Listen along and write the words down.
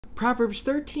Proverbs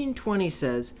 13:20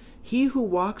 says, "He who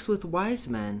walks with wise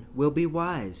men will be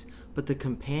wise, but the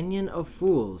companion of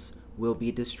fools will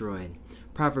be destroyed."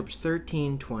 Proverbs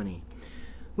 13:20.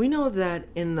 We know that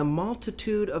in the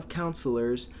multitude of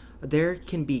counselors, there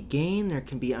can be gain, there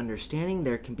can be understanding,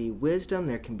 there can be wisdom,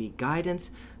 there can be guidance,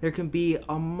 there can be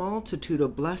a multitude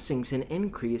of blessings and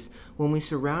increase when we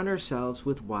surround ourselves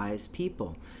with wise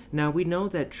people. Now we know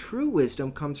that true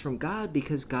wisdom comes from God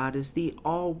because God is the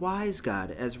all-wise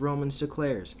God, as Romans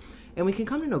declares. And we can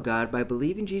come to know God by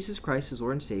believing Jesus Christ as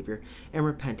Lord and Savior and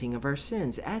repenting of our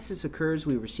sins. As this occurs,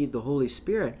 we receive the Holy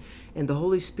Spirit, and the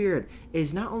Holy Spirit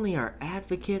is not only our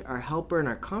advocate, our helper, and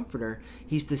our comforter,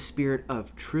 He's the Spirit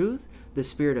of truth, the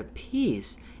Spirit of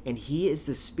peace, and He is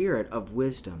the Spirit of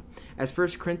wisdom. As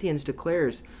 1 Corinthians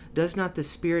declares, "Does not the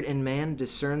Spirit in man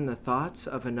discern the thoughts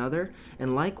of another?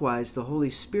 And likewise the Holy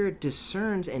Spirit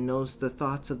discerns and knows the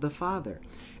thoughts of the Father."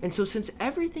 And so since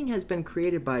everything has been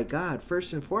created by God,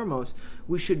 first and foremost,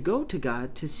 we should go to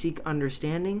God to seek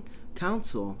understanding,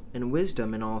 counsel, and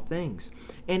wisdom in all things.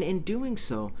 And in doing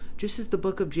so, just as the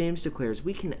book of James declares,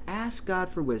 we can ask God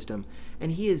for wisdom,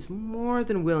 and He is more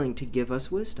than willing to give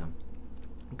us wisdom.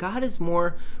 God is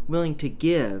more willing to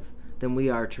give than we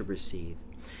are to receive.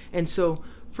 And so,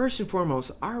 first and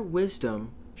foremost, our wisdom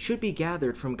should be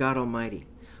gathered from God Almighty.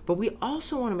 But we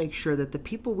also want to make sure that the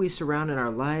people we surround in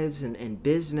our lives and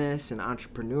business and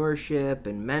entrepreneurship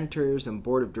and mentors and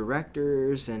board of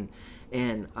directors and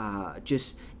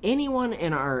just anyone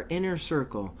in our inner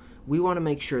circle, we want to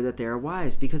make sure that they are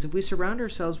wise, because if we surround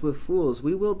ourselves with fools,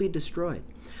 we will be destroyed.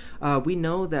 We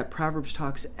know that Proverbs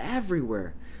talks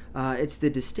everywhere. It's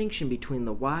the distinction between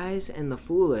the wise and the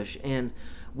foolish, and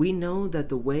we know that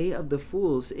the way of the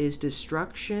fools is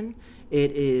destruction.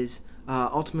 It is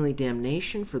ultimately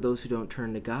damnation for those who don't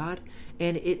turn to God,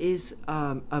 and it is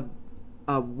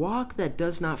a walk that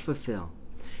does not fulfill.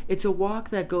 It's a walk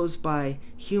that goes by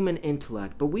human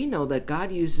intellect, but we know that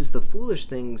God uses the foolish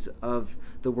things of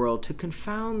the world to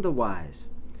confound the wise,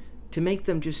 to make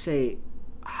them just say,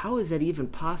 how is that even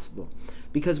possible?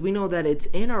 Because we know that it's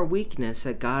in our weakness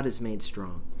that God is made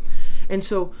strong. And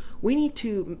so we need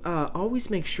to always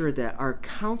make sure that our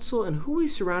counsel and who we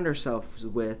surround ourselves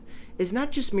with is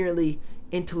not just merely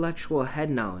intellectual head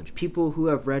knowledge, people who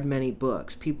have read many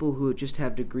books, people who just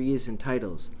have degrees and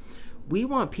titles. We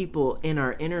want people in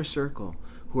our inner circle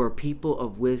who are people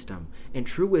of wisdom, and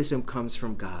true wisdom comes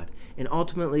from God. And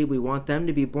ultimately, we want them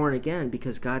to be born again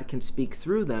because God can speak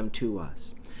through them to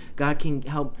us. God can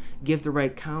help give the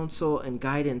right counsel and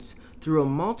guidance through a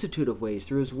multitude of ways,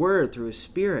 through His Word, through His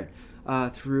Spirit,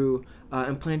 through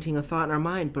implanting a thought in our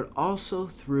mind, but also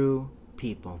through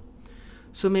people.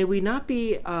 So may we not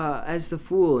be as the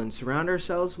fool and surround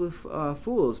ourselves with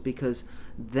fools, because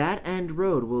that end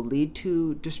road will lead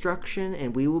to destruction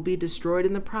and we will be destroyed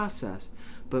in the process.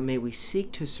 But may we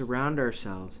seek to surround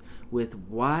ourselves with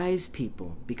wise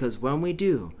people, because when we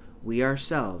do, we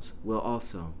ourselves will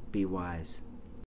also be wise.